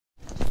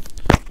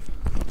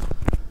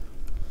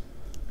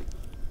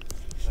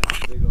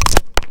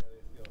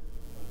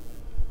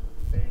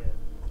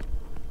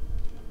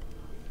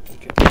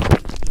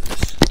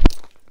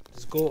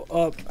go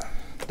up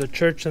the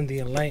Church and the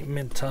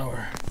Enlightenment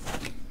Tower.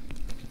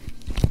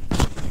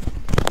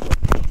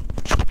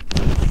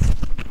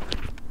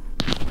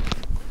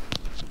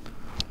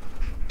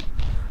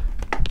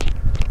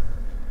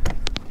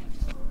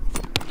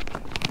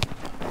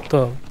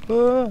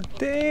 Oh,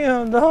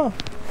 damn, no.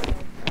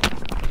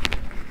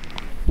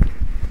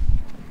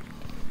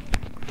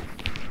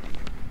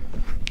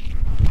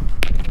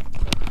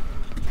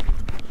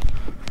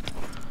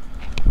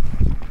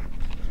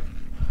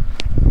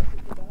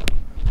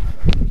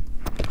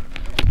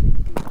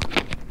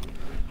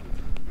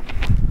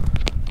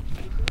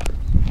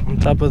 On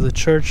top of the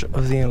Church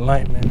of the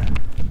Enlightenment.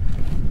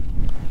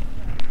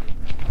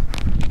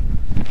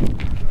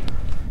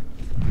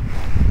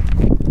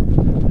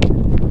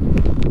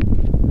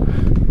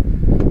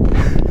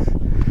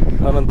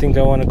 I don't think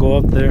I want to go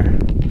up there.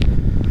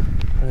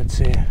 Let's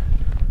see.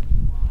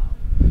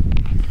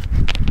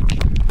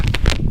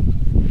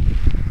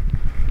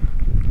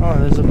 Oh,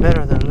 there's a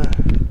better than that.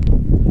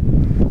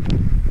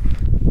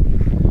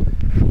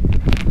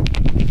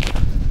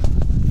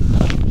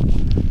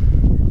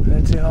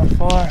 Let's see how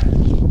far.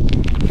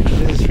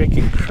 This is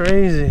freaking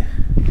crazy.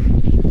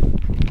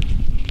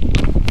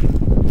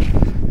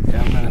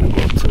 Yeah, I'm not gonna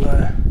go up too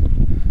high.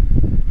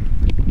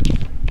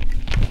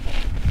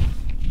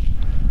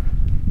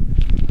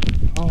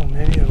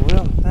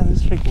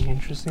 Freaking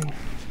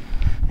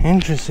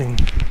interesting.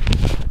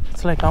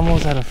 It's like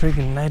almost at a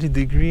freaking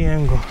 90-degree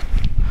angle.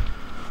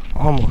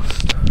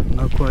 Almost,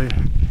 not quite.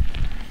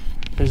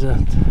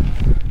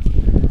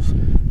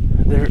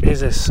 There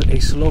is a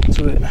slope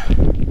to it.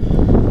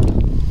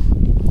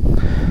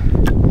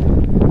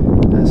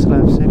 That's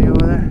Slab City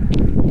over there.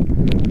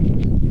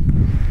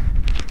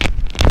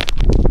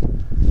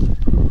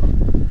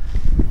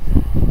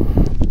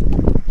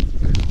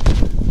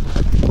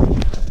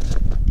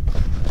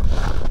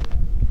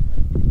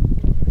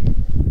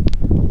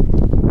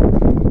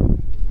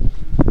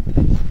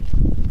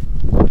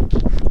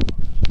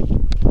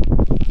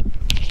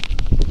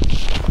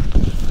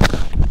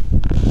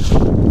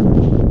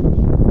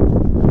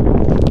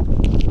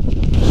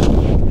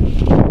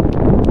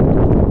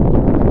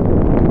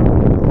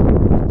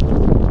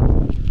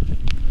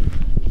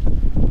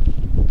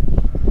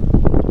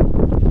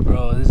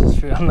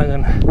 I'm not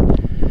gonna.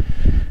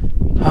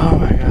 Oh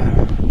my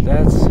god,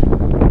 that's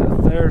the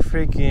third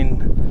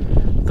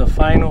freaking, the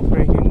final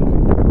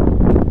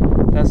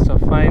freaking. That's the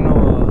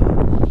final,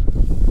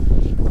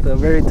 the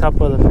very top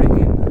of the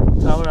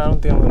freaking tower. I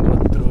don't think I'm gonna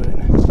go through it.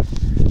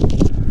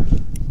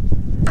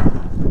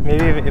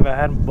 Maybe if I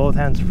had both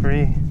hands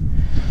free,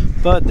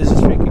 but this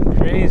is freaking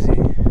crazy,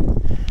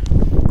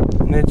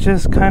 and it's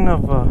just kind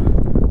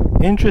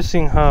of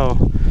interesting how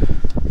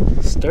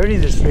sturdy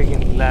this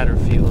freaking ladder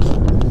feels.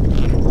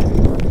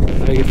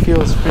 Like it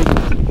feels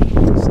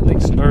freaking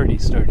like sturdy.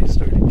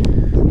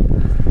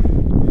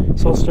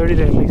 So sturdy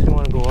that it makes me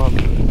want to go up.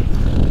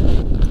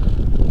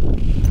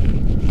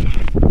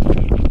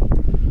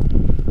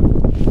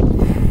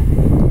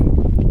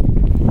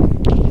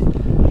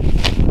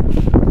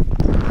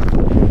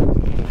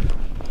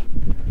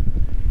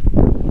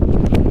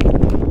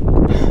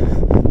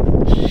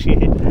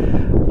 Shit.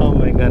 Oh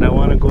my god, I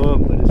want to go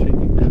up, but it's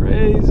freaking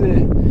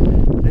crazy.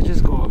 Let's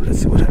just go up. Let's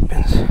see what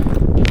happens.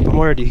 I'm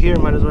already here,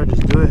 might as well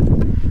just do it.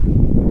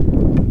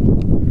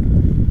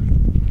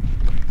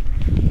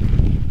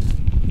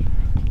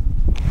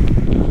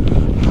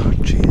 Oh,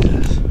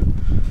 Jesus.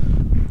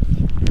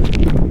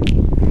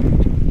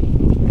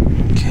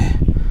 Okay.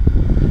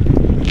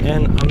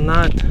 And I'm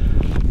not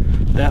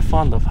that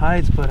fond of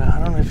heights, but I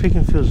don't know, it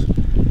freaking feels,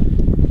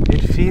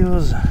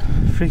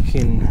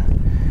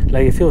 freaking,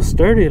 like it feels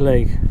sturdy,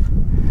 like,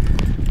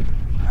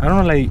 I don't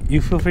know, like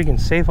you feel freaking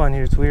safe on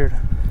here, it's weird.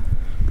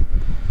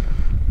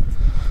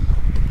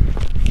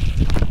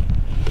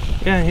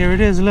 Yeah, here it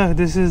is. Look,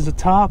 this is the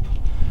top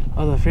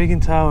of the freaking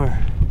tower.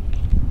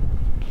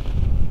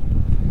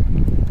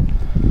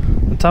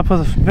 The top of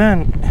the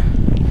vent.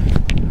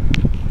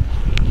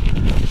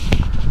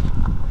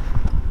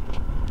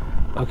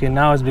 Okay,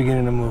 now it's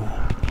beginning to move.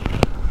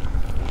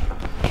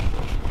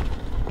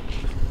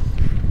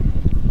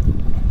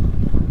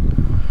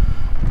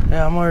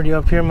 Yeah, I'm already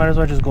up here. Might as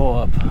well just go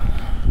up.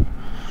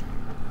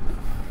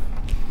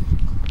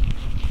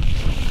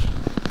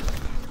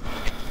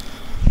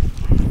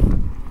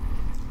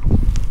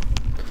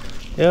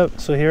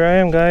 Yep, so here I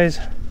am, guys.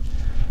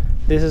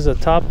 This is the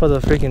top of the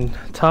freaking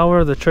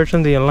tower, the Church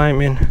and the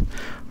Enlightenment.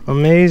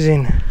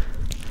 Amazing.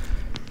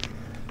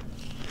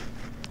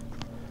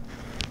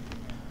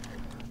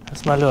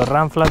 That's my little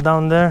ramp flat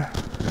down there.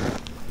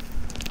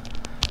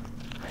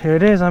 Here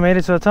it is, I made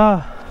it to the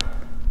top.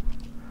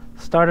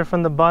 Started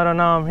from the bottom,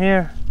 now I'm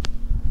here.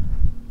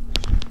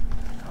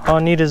 How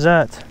neat is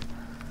that?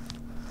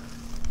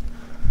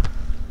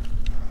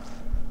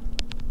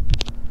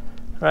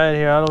 Right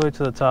here, all the way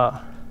to the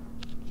top.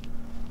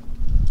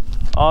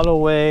 All the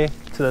way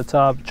to the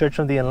top, Church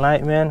of the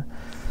Enlightenment,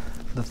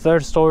 the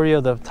third story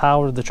of the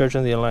tower of the Church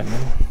of the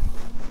Enlightenment.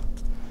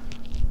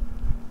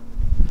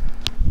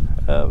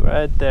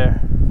 Right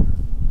there.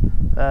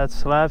 That's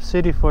Slab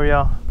City for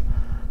y'all.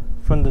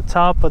 From the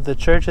top of the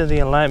Church of the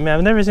Enlightenment.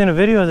 I've never seen a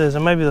video of this. It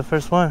might be the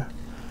first one.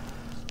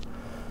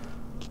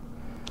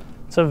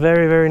 It's a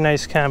very, very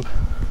nice camp.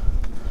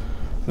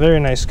 Very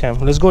nice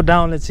camp. Let's go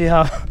down. Let's see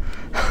how.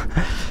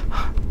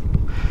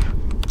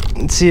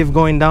 Let's see if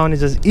going down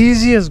is as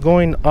easy as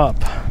going up.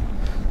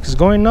 Because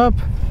going up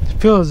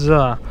feels,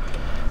 I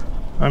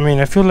mean,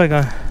 I feel like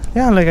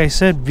yeah, like I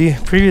said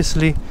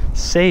previously,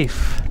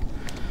 safe.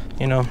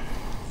 You know,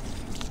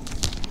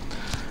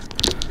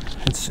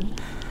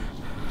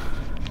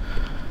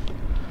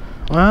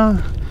 well,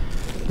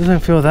 it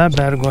doesn't feel that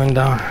bad going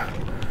down.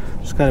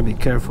 Just gotta be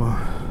careful.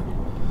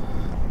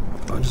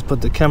 I'll just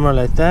put the camera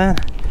like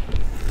that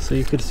so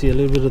you could see a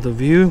little bit of the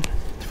view.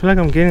 I feel like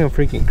I'm getting a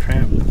freaking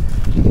cramp.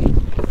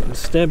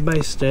 Step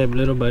by step,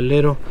 little by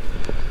little.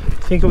 I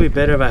think it would be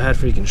better if I had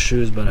freaking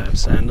shoes, but I have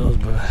sandals.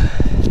 But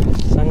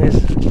as long as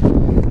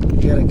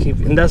you gotta keep,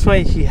 and that's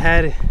why he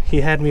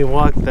had me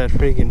walk that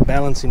freaking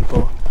balancing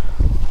pole.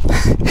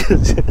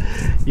 Because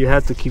you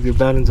have to keep your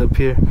balance up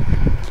here.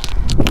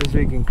 It's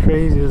freaking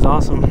crazy. It's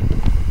awesome.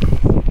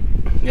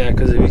 Yeah,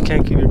 because if you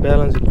can't keep your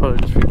balance, you probably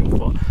just freaking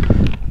fall.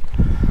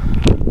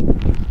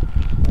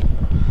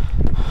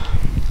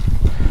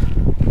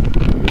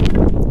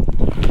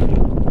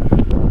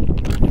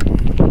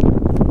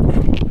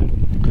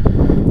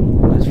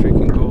 Let's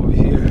freaking go over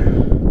here.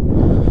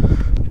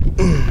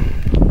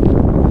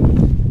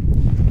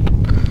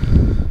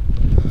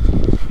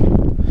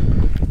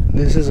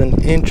 This is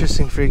an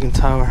interesting freaking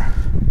tower.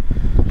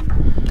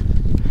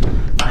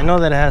 I know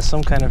that it has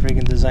some kind of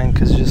freaking design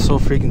because it's just so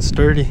freaking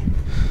sturdy.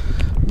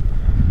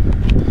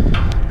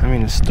 I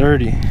mean, it's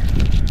sturdy.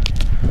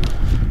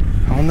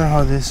 I wonder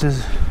how this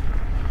is.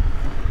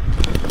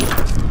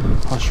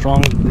 How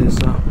strong this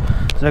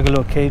there's like a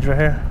little cage right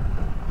here.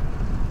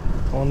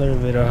 I wonder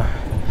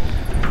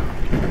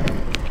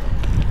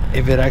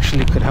if it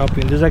actually could help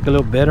you. And there's like a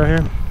little bed right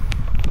here.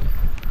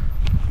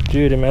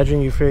 Dude,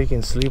 imagine you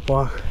freaking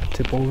sleepwalk,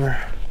 tip over.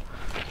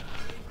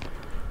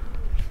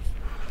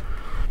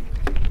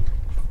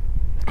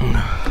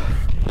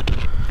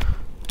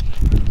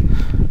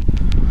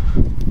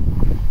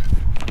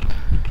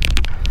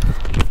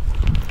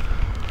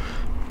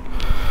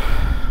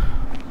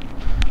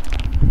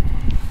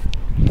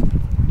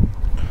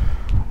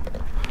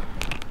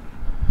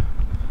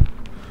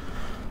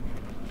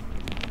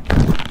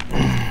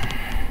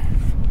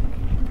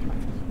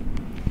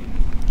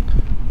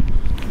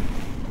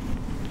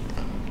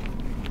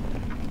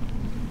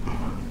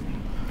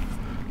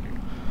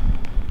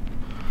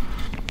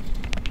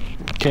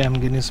 Okay, I'm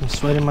getting some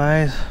sweat in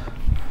my eyes,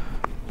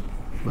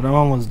 but I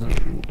almost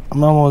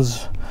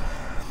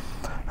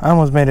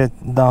made it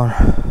down,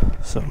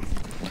 so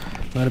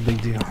not a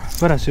big deal.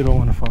 But I still don't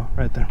want to fall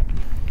right there.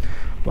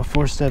 About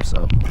 4 steps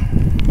up.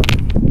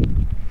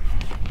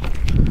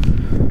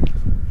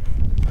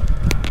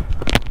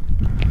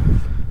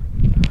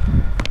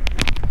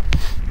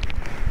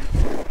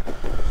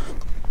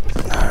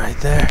 All right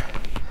there.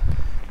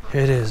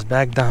 Here it is,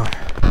 back down.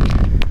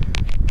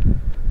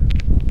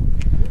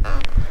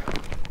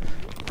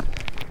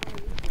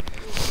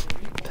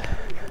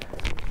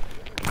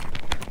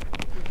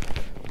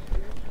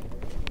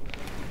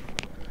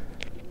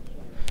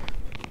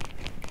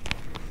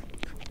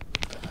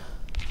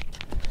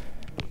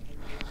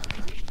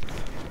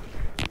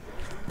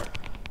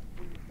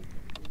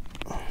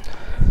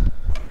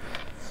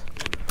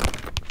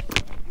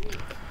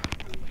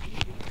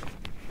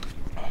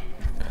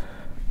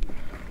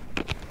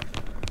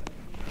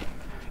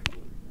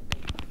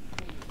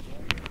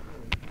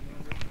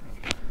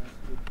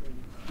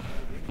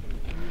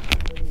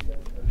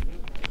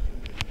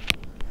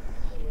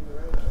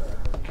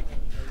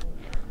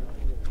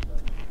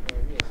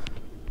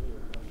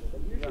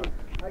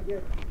 I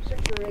get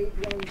 6 or 8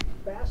 young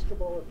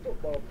basketball and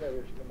football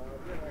players come out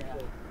here,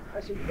 and I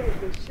said, you guys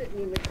been sitting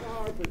in the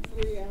car for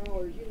 3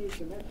 hours, you need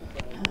some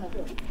exercise. Let's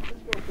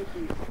go put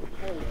these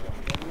poles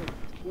on.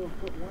 We'll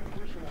put one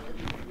person on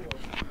every floor.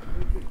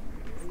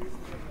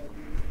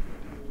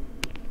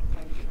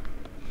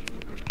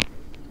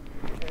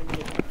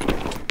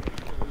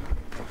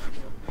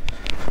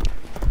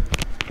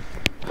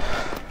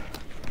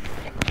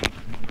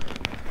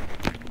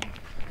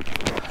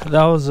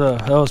 That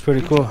was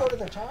pretty cool. Did you go to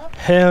the top?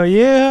 Hell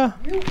yeah!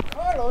 You,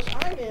 Carlos,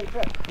 I'm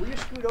impressed. Will you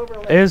scoot over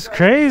and let It's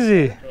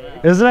crazy.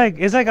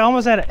 It's like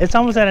almost at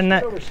a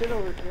net. Sit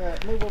over,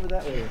 move over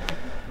that way.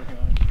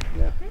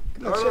 Yeah.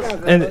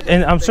 Carlos,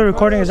 And I'm still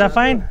recording. Is that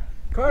fine?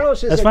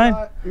 Carlos is That's fine.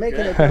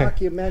 Making a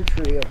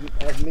documentary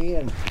of me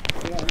and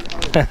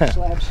on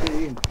Slab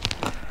City,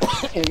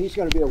 and he's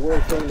going to be a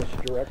world famous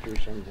director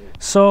someday.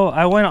 So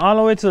I went all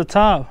the way to the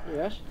top.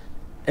 Yes.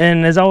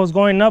 And as I was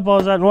going up, I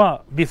was like,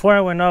 well, before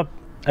I went up,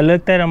 I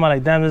looked at him, I'm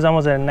like, damn, this is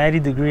almost at a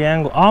 90-degree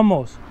angle.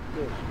 Almost.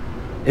 Yes.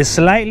 It's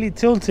slightly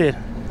tilted.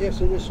 Yes,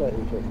 it is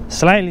slightly tilted.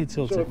 Slightly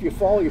tilted. So if you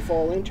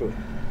fall into it.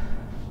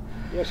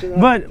 Yes,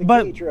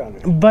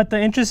 but the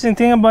interesting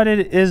thing about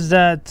it is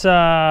that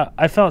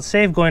I felt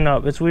safe going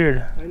up. It's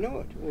weird. I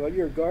know it. Well,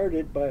 you're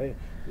guarded by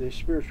the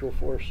spiritual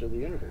force of the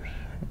universe.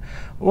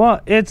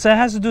 Well, it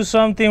has to do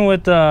something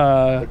with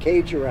The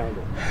cage around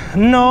it.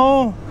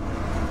 no.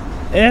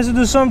 It has to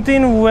do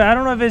something with, I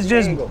don't know if it's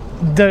just Angle.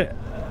 the,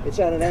 It's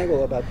at an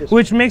angle about this.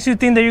 which makes you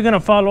think that you're gonna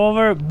fall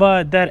over,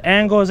 but that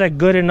angle is like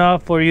good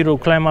enough for you to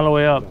climb all the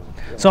way up.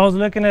 So I was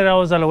looking at it, I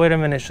was like, wait a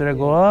minute, should I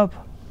go up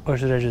or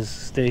should I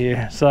just stay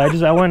here? So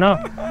I went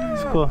up.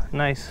 It's cool,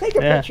 nice. Take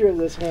a picture of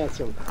this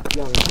handsome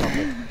young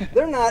couple.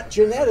 They're not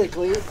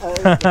genetically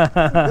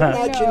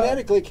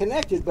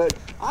connected, but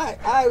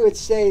I would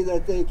say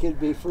that they could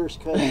be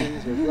first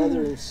cousins or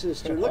brother and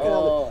sister. Look at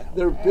how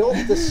they're built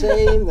the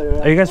same.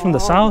 Are you guys from the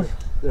South?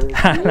 They're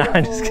beautiful.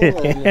 I'm just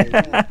kidding.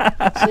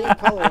 Same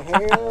color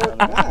hair.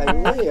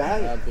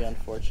 That'd be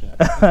unfortunate.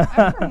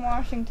 I'm from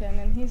Washington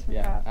and he's from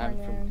I'm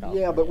California. from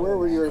California. Yeah, but where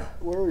were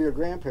your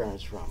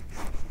grandparents from?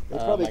 They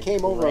probably my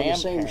came over on the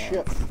same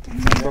ship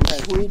grandparents.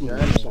 from Sweden or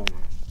somewhere.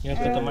 You want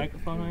to put the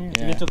microphone on you?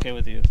 Yeah. It's okay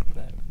with you.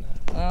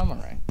 I'm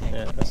alright.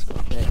 Yeah, that's cool.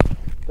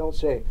 Don't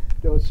say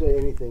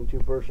anything too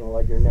personal,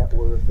 like your net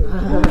worth or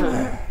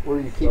where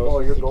you keep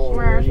all your gold.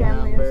 Where our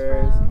family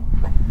is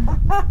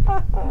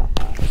from.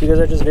 You guys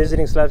are just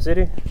visiting Slab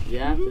City?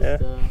 Yeah,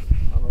 just on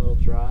a little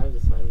drive,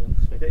 decided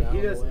to check it out.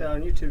 He does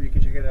on YouTube. You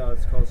can check it out.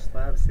 It's called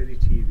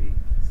SlabCityTV.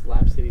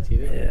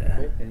 SlabCityTV. Yeah.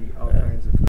 Cool. And all kinds of